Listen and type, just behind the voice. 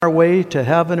way to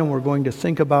heaven, and we're going to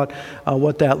think about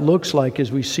what that looks like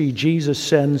as we see Jesus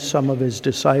send some of his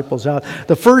disciples out.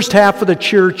 The first half of the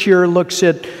church year looks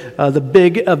at the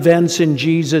big events in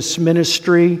Jesus'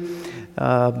 ministry.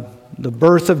 The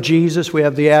birth of Jesus, we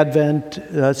have the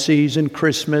Advent season,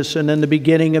 Christmas, and then the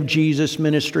beginning of Jesus'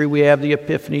 ministry, we have the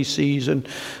Epiphany season,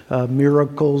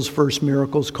 miracles, first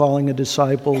miracles, calling the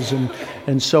disciples,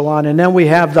 and so on. And then we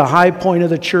have the high point of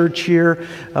the church here,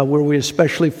 where we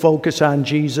especially focus on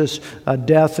Jesus'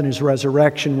 death and his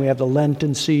resurrection. We have the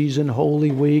Lenten season,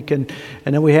 Holy Week, and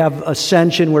then we have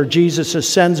Ascension, where Jesus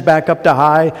ascends back up to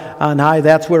on high.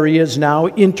 That's where he is now,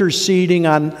 interceding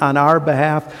on our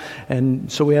behalf.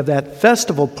 And so we have that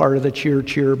festival part of the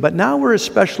church here. But now we're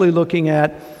especially looking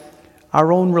at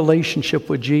our own relationship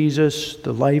with Jesus,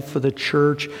 the life of the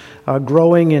church,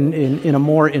 growing in a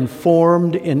more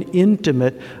informed and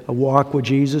intimate walk with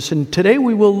Jesus. And today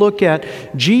we will look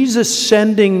at Jesus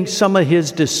sending some of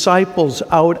his disciples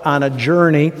out on a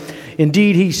journey.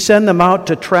 Indeed, he sent them out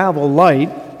to travel light.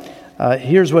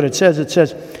 Here's what it says. It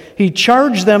says, he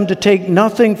charged them to take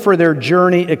nothing for their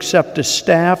journey except a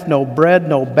staff, no bread,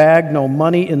 no bag, no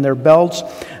money in their belts,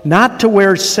 not to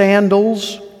wear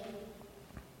sandals. Do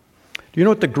you know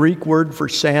what the Greek word for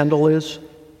sandal is?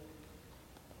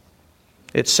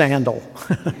 It's sandal.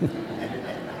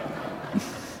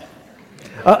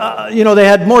 They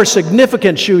had more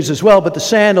significant shoes as well, but the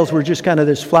sandals were just kind of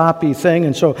this floppy thing,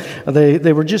 and so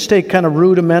they were just take kind of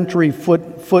rudimentary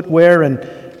footwear and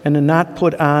to not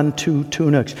put on 2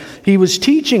 tunics. He was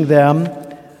teaching them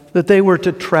that they were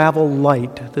to travel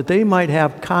light, that they might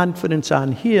have confidence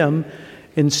on him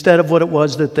instead of what it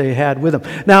was that they had with them.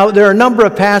 Now, there are a number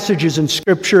of passages in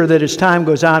Scripture that as time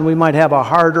goes on, we might have a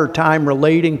harder time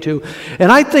relating to.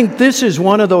 And I think this is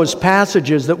one of those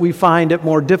passages that we find it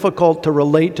more difficult to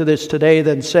relate to this today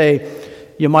than, say,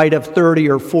 you might have 30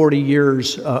 or 40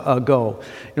 years ago.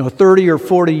 30 or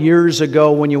 40 years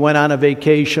ago when you went on a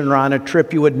vacation or on a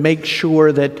trip, you would make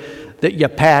sure that you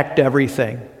packed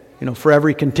everything, for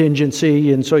every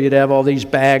contingency. And so you'd have all these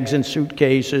bags and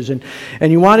suitcases. And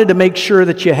you wanted to make sure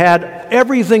that you had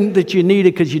everything that you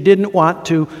needed because you didn't want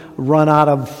to run out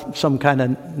of some kind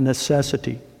of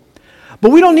necessity. But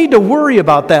we don't need to worry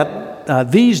about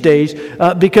that these days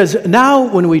because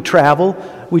now when we travel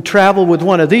with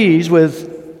one of these with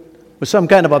some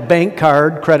kind of a bank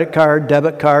card, credit card,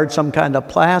 debit card, some kind of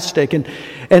plastic.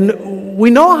 And we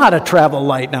know how to travel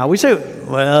light now. We say,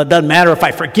 well, it doesn't matter if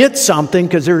I forget something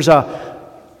because there's a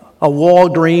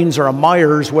Walgreens or a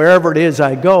Myers, wherever it is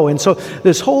I go. And so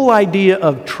this whole idea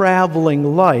of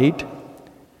traveling light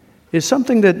is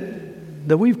something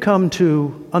that we've come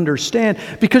to understand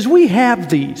because we have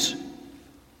these.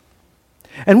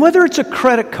 And whether it's a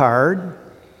credit card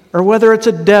or whether it's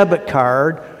a debit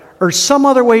card or some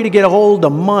other way to get a hold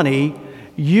of money,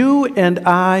 you and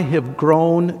I have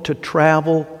grown to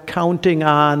travel counting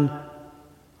on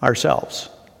ourselves.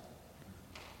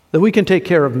 That we can take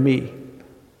care of me.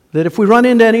 That if we run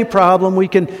into any problem, we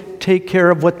can take care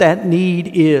of what that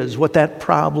need is, what that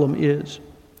problem is.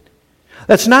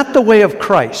 That's not the way of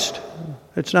Christ.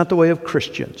 It's not the way of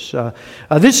Christians.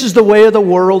 This is the way of the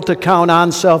world to count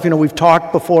on self. We've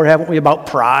talked before, haven't we, about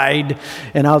pride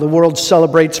and how the world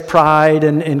celebrates pride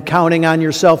and counting on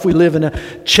yourself. We live in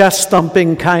a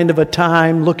chest-thumping kind of a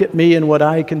time. Look at me and what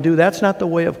I can do. That's not the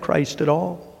way of Christ at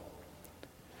all.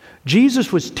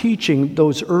 Jesus was teaching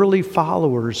those early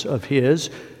followers of his,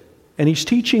 and he's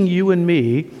teaching you and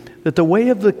me that the way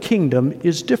of the kingdom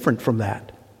is different from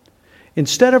that.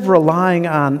 Instead of relying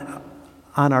on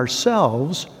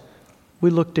ourselves,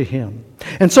 we look to him.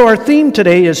 And so our theme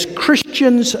today is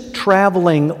Christians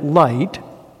traveling light.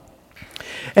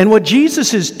 And what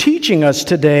Jesus is teaching us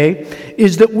today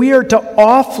is that we are to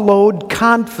offload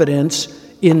confidence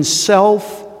in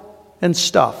self and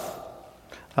stuff.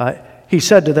 He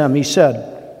said to them, he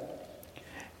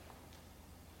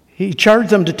charged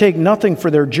them to take nothing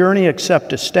for their journey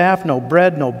except a staff, no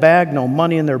bread, no bag, no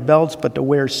money in their belts, but to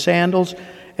wear sandals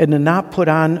and to not put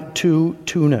on 2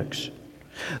 tunics.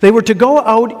 They were to go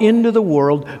out into the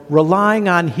world relying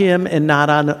on him and not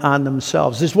on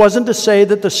themselves. This wasn't to say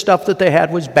that the stuff that they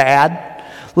had was bad.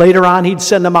 Later on, he'd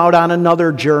send them out on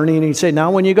another journey and he'd say,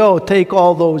 now when you go, take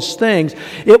all those things.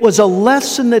 It was a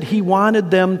lesson that he wanted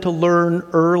them to learn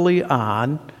early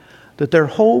on, that their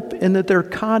hope and that their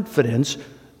confidence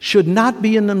should not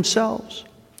be in themselves.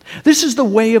 This is the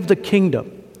way of the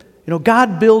kingdom.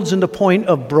 God builds in the point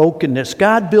of brokenness.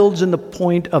 God builds in the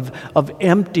point of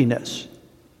emptiness.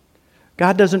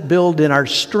 God doesn't build in our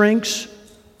strengths,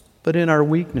 but in our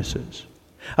weaknesses.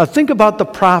 Think about the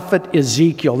prophet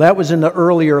Ezekiel. That was in the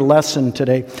earlier lesson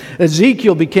today.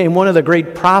 Ezekiel became one of the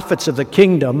great prophets of the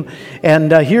kingdom.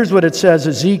 And here's what it says,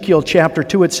 Ezekiel chapter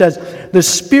 2. It says, "The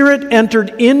Spirit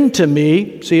entered into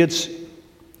me." See, it's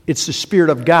the Spirit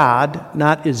of God,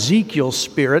 not Ezekiel's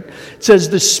spirit. It says,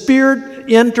 "The Spirit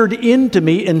entered into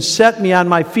me and set me on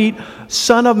my feet.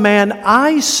 Son of man,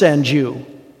 I send you.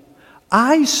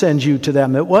 I send you to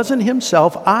them." It wasn't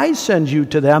himself. "I send you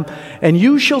to them, and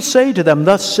you shall say to them,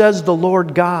 thus says the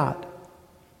Lord God."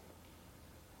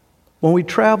 When we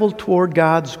travel toward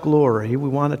God's glory, we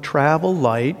want to travel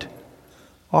light,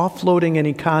 offloading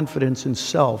any confidence in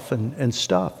self and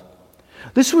stuff.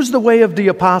 This was the way of the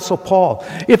Apostle Paul.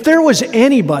 If there was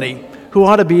anybody who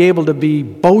ought to be able to be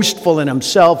boastful in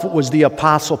himself, it was the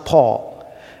Apostle Paul.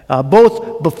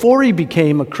 Both before he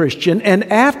became a Christian and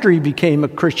after he became a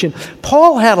Christian,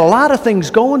 Paul had a lot of things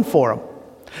going for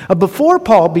him. Before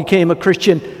Paul became a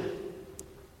Christian,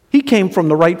 he came from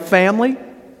the right family.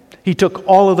 He took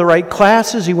all of the right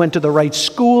classes. He went to the right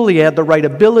school. He had the right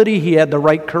ability. He had the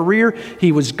right career.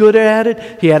 He was good at it.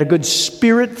 He had a good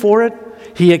spirit for it.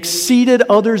 He exceeded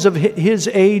others of his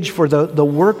age for the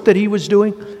work that he was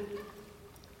doing.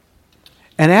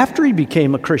 And after he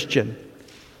became a Christian,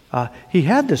 he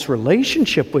had this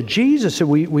relationship with Jesus, and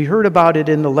we heard about it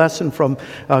in the lesson from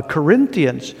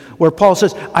Corinthians, where Paul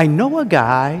says, "I know a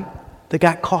guy that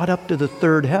got caught up to the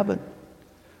third heaven."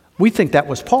 We think that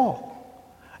was Paul.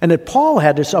 And that Paul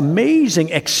had this amazing,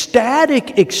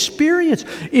 ecstatic experience.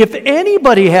 If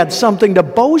anybody had something to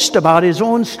boast about, his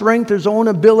own strength, his own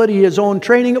ability, his own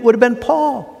training, it would have been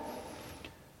Paul.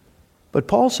 But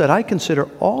Paul said, "I consider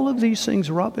all of these things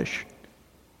rubbish.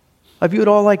 I view it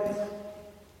all like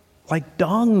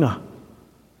dung,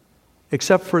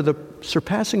 except for the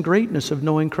surpassing greatness of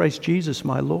knowing Christ Jesus,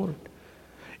 my Lord."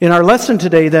 In our lesson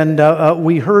today, then,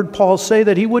 we heard Paul say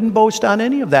that he wouldn't boast on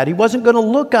any of that. He wasn't going to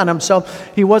look on himself.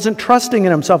 He wasn't trusting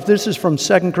in himself. This is from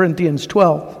 2 Corinthians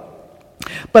 12.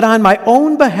 "But on my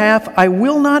own behalf, I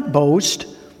will not boast,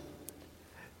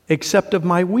 except of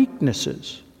my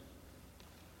weaknesses."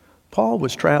 Paul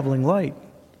was traveling light.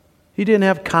 He didn't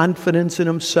have confidence in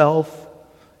himself.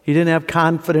 He didn't have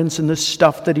confidence in the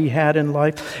stuff that he had in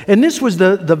life. And this was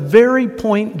the very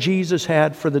point Jesus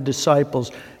had for the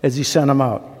disciples as he sent them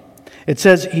out. It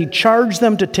says he charged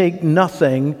them to take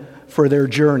nothing for their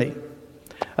journey.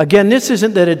 Again, this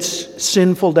isn't that it's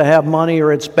sinful to have money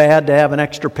or it's bad to have an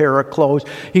extra pair of clothes.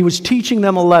 He was teaching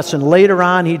them a lesson. Later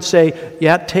on, he'd say,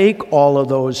 yeah, take all of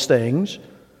those things.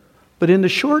 But in the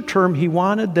short term, he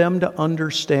wanted them to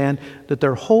understand that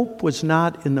their hope was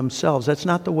not in themselves. That's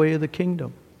not the way of the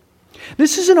kingdom.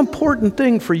 This is an important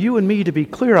thing for you and me to be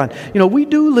clear on. You know, we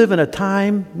do live in a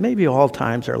time, maybe all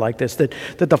times are like this, that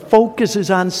the focus is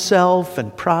on self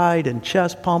and pride and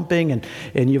chest pumping,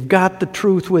 and you've got the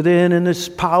truth within and this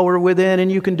power within,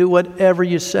 and you can do whatever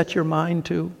you set your mind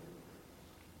to.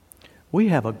 We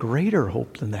have a greater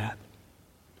hope than that.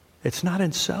 It's not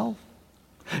in self.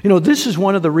 You know, this is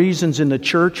one of the reasons in the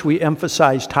church we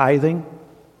emphasize tithing.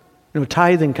 You know,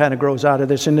 tithing kind of grows out of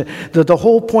this. And the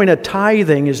whole point of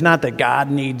tithing is not that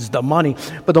God needs the money,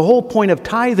 but the whole point of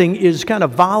tithing is kind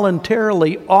of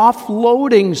voluntarily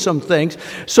offloading some things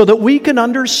so that we can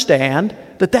understand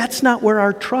that that's not where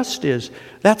our trust is.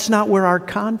 That's not where our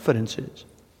confidence is.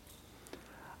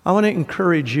 I want to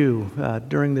encourage you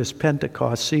during this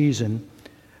Pentecost season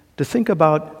to think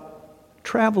about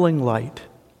traveling light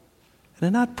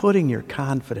and not putting your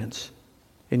confidence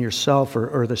in yourself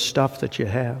or the stuff that you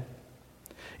have.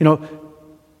 You know,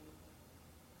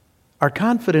 our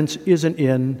confidence isn't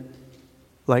in,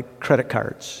 like, credit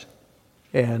cards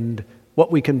and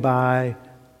what we can buy,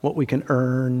 what we can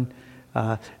earn.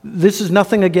 This is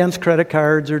nothing against credit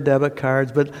cards or debit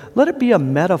cards, but let it be a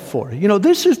metaphor. You know,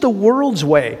 this is the world's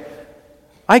way.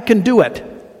 I can do it.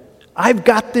 I've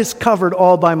got this covered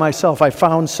all by myself. I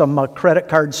found some credit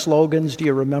card slogans. Do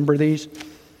you remember these?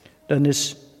 Isn't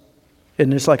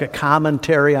this like a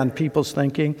commentary on people's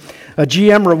thinking? A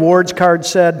GM Rewards card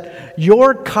said,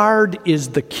 "Your card is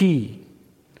the key."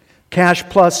 Cash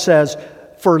Plus says,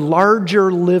 "For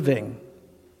larger living."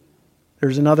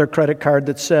 There's another credit card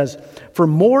that says, "For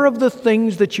more of the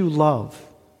things that you love."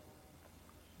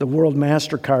 The World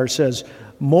MasterCard says,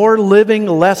 "More living,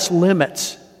 less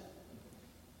limits."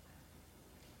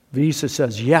 Visa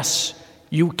says, "Yes,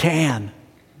 you can."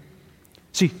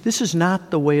 See, this is not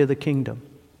the way of the kingdom.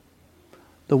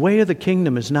 The way of the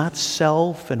kingdom is not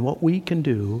self and what we can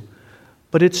do,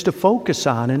 but it's to focus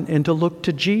on and to look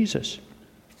to Jesus.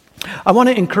 I want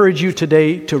to encourage you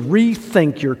today to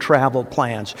rethink your travel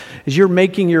plans. As you're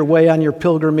making your way on your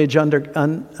pilgrimage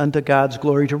unto God's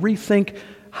glory, to rethink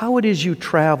how it is you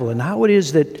travel and how it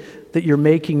is that you're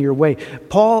making your way.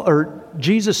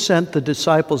 Jesus sent the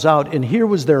disciples out, and here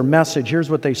was their message. Here's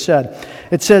what they said.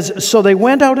 It says, "So they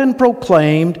went out and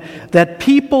proclaimed that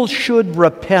people should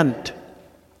repent."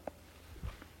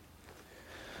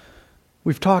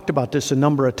 We've talked about this a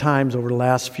number of times over the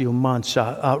last few months.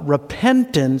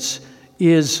 Repentance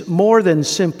is more than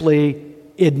simply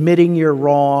admitting you're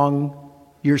wrong,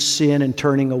 your sin, and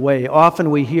turning away.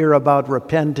 Often we hear about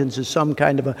repentance as some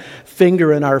kind of a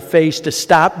finger in our face to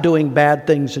stop doing bad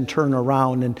things and turn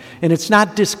around. And it's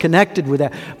not disconnected with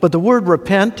that. But the word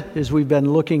repent, as we've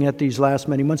been looking at these last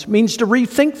many months, means to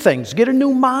rethink things, get a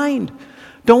new mind.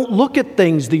 Don't look at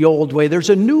things the old way.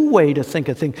 There's a new way to think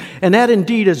of things. And that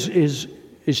indeed is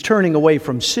turning away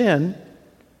from sin.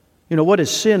 You know, what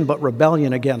is sin but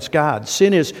rebellion against God?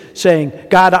 Sin is saying,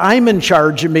 God, I'm in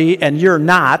charge of me and you're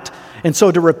not. And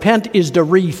so to repent is to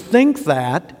rethink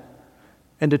that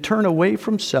and to turn away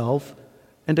from self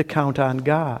and to count on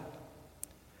God.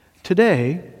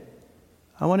 Today,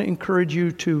 I want to encourage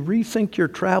you to rethink your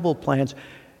travel plans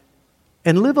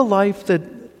and live a life that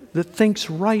thinks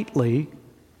rightly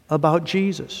about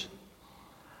Jesus.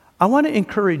 I want to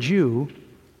encourage you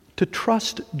to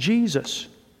trust Jesus.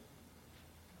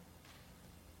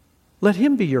 Let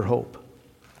Him be your hope.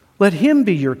 Let Him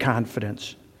be your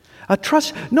confidence.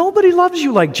 Trust. Nobody loves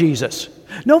you like Jesus.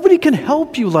 Nobody can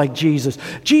help you like Jesus.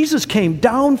 Jesus came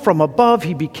down from above.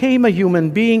 He became a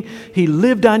human being. He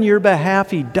lived on your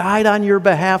behalf. He died on your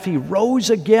behalf. He rose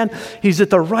again. He's at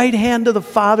the right hand of the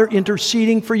Father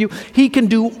interceding for you. He can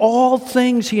do all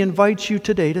things. He invites you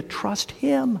today to trust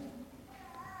Him.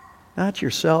 Not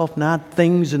yourself, not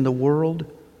things in the world.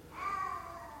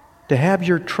 To have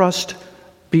your trust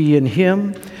be in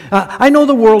Him. I know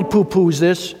the world poo-poos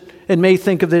this and may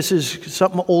think of this as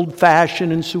something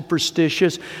old-fashioned and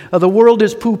superstitious. The world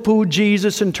has poo-pooed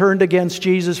Jesus and turned against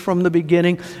Jesus from the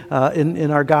beginning.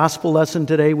 In our gospel lesson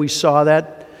today, we saw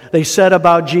that. They said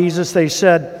about Jesus, they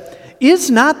said, "Is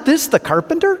not this the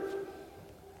carpenter?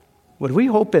 Would we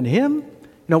hope in him?" You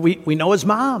know, we know his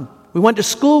mom. We went to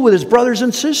school with his brothers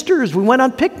and sisters. We went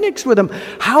on picnics with him.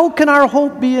 How can our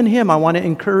hope be in him? I want to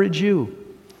encourage you,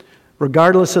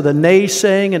 regardless of the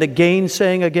naysaying and the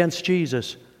gainsaying against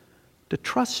Jesus, to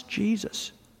trust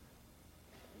Jesus.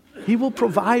 He will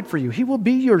provide for you. He will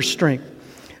be your strength.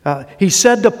 He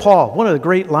said to Paul, one of the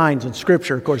great lines in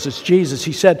Scripture, of course, it's Jesus.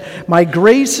 He said, "My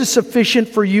grace is sufficient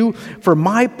for you, for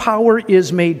my power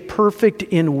is made perfect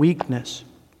in weakness."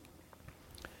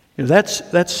 You know,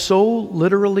 that's so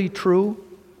literally true.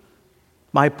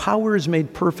 My power is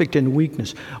made perfect in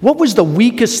weakness. What was the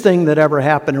weakest thing that ever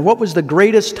happened? Or what was the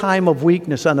greatest time of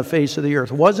weakness on the face of the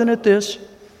earth? Wasn't it this?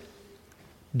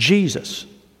 Jesus,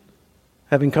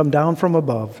 having come down from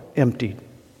above, emptied.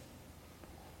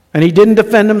 And He didn't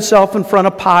defend Himself in front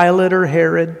of Pilate or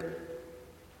Herod.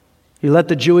 He let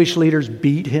the Jewish leaders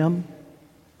beat Him.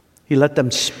 He let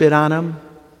them spit on Him.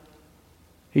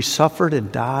 He suffered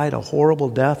and died a horrible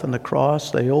death on the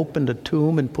cross. They opened a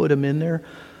tomb and put Him in there.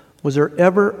 Was there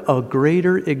ever a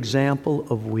greater example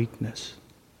of weakness?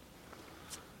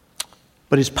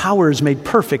 But His power is made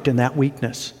perfect in that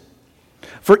weakness.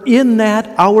 For in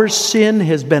that our sin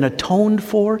has been atoned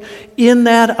for. In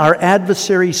that our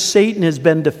adversary Satan has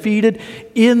been defeated.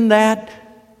 In that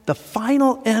the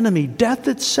final enemy, death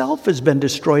itself, has been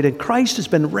destroyed. And Christ has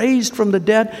been raised from the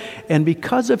dead. And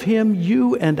because of Him,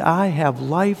 you and I have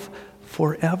life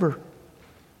forever.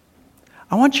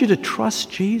 I want you to trust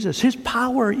Jesus. His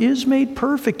power is made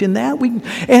perfect in that weakness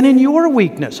and in your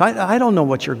weakness. I don't know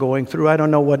what you're going through. I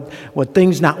don't know what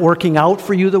things not working out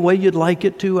for you the way you'd like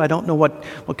it to. I don't know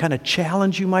what kind of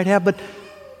challenge you might have. But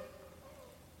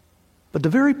the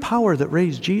very power that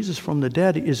raised Jesus from the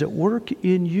dead is at work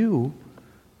in you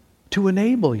to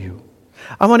enable you.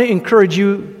 I want to encourage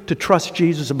you to trust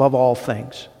Jesus above all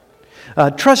things.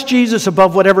 Trust Jesus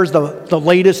above whatever's the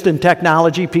latest in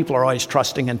technology. People are always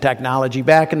trusting in technology.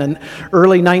 Back in the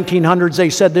early 1900s, they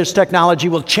said this technology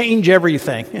will change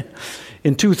everything.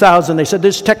 In 2000, they said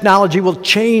this technology will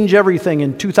change everything.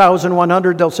 In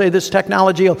 2100, they'll say this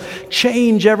technology will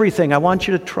change everything. I want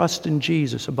you to trust in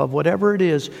Jesus above whatever it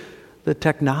is that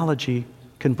technology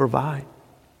can provide.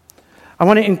 I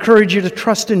want to encourage you to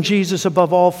trust in Jesus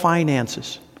above all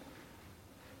finances.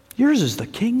 Yours is the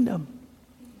kingdom.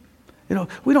 You know,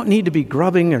 we don't need to be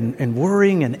grubbing and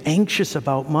worrying and anxious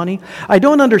about money. I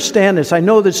don't understand this. I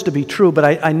know this to be true, but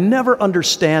I never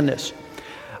understand this.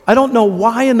 I don't know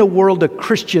why in the world a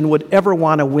Christian would ever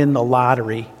want to win the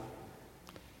lottery.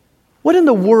 What in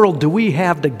the world do we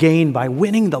have to gain by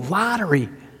winning the lottery?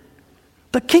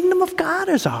 The kingdom of God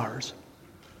is ours.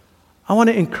 I want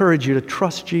to encourage you to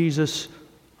trust Jesus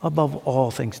above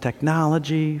all things,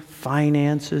 technology,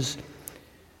 finances,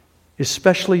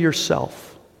 especially yourself.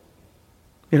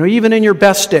 You know, even in your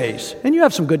best days, and you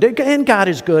have some good days, and God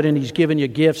is good, and He's given you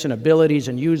gifts and abilities,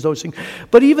 and use those things.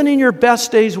 But even in your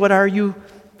best days, what are you?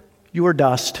 You are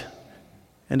dust,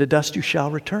 and to dust you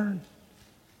shall return.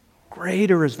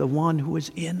 Greater is the one who is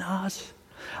in us.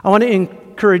 I want to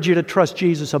encourage you to trust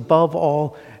Jesus above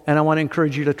all, and I want to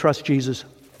encourage you to trust Jesus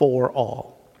for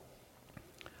all.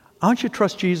 I want you to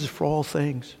trust Jesus for all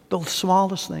things, the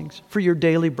smallest things, for your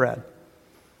daily bread.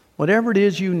 Whatever it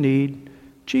is you need,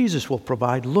 Jesus will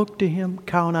provide. Look to Him,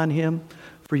 count on Him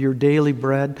for your daily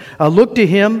bread. Look to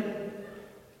Him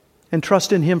and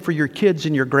trust in Him for your kids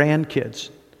and your grandkids.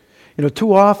 You know,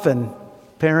 too often,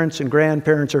 parents and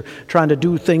grandparents are trying to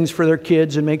do things for their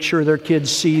kids and make sure their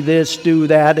kids see this, do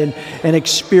that, and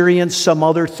experience some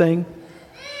other thing.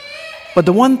 But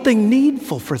the one thing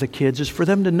needful for the kids is for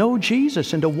them to know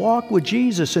Jesus and to walk with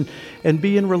Jesus and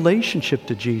be in relationship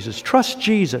to Jesus. Trust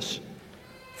Jesus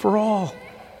for all.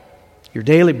 Your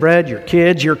daily bread, your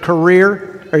kids, your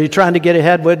career. Are you trying to get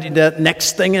ahead with the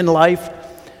next thing in life?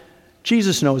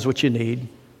 Jesus knows what you need.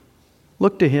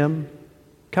 Look to Him.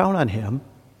 Count on Him.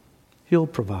 He'll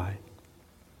provide.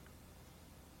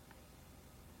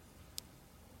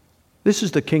 This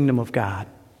is the kingdom of God.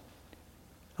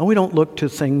 And we don't look to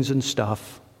things and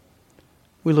stuff.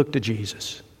 We look to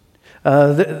Jesus.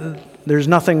 There's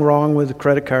nothing wrong with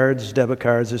credit cards, debit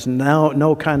cards. There's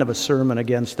no kind of a sermon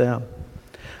against them.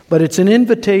 But it's an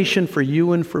invitation for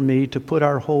you and for me to put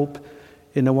our hope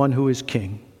in the one who is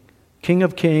King. King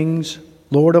of kings,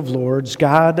 Lord of lords,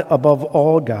 God above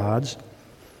all gods.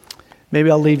 Maybe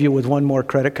I'll leave you with one more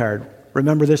credit card.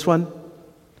 Remember this one?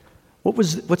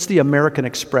 What's the American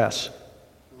Express?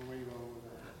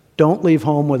 Don't leave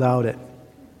home without it.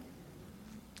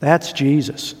 That's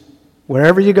Jesus.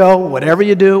 Wherever you go, whatever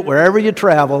you do, wherever you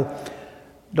travel,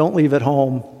 don't leave at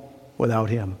home without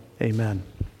Him. Amen.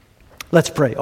 Let's pray.